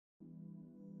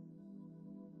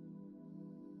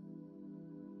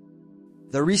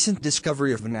The recent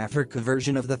discovery of an Africa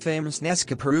version of the famous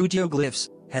Nazca petroglyphs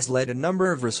has led a number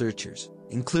of researchers,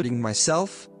 including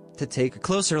myself, to take a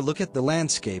closer look at the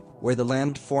landscape where the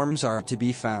landforms are to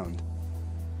be found.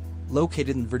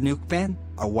 Located in Vernukpan,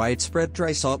 a widespread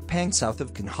dry salt pan south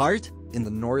of Kinhart, in the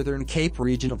northern Cape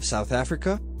region of South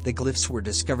Africa, the glyphs were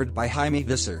discovered by Jaime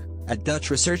Visser, a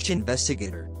Dutch research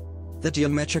investigator. The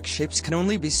geometric shapes can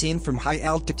only be seen from high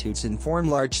altitudes and form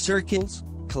large circles,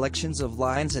 collections of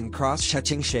lines and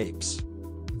cross-hatching shapes.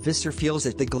 Visser feels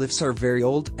that the glyphs are very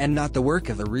old and not the work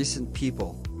of a recent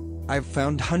people. I've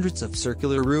found hundreds of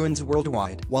circular ruins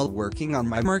worldwide while working on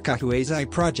my Markahuasi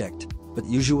project, but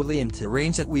usually in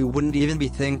terrains that we wouldn't even be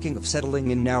thinking of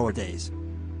settling in nowadays.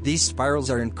 These spirals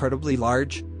are incredibly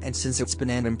large, and since it's been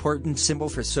an important symbol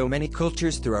for so many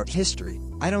cultures throughout history,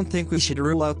 I don't think we should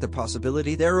rule out the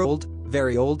possibility they're old,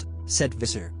 very old, said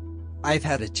Visser. I've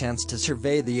had a chance to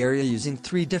survey the area using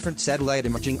 3 different satellite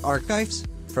imaging archives,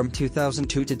 from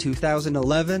 2002 to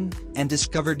 2011, and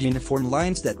discovered uniform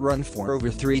lines that run for over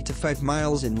 3 to 5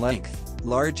 miles in length,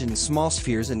 large and small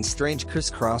spheres and strange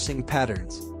crisscrossing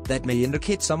patterns that may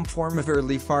indicate some form of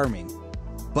early farming.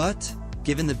 But,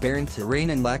 given the barren terrain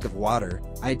and lack of water,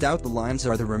 I doubt the lines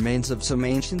are the remains of some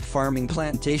ancient farming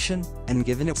plantation, and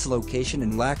given its location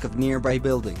and lack of nearby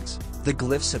buildings, the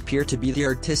glyphs appear to be the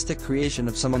artistic creation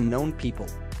of some unknown people.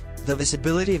 The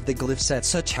visibility of the glyphs at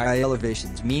such high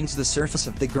elevations means the surface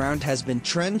of the ground has been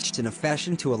trenched in a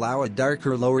fashion to allow a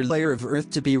darker lower layer of earth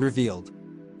to be revealed.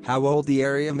 How old the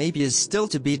area may be is still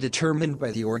to be determined by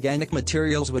the organic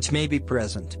materials which may be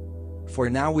present. For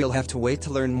now we'll have to wait to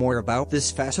learn more about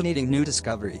this fascinating new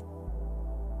discovery.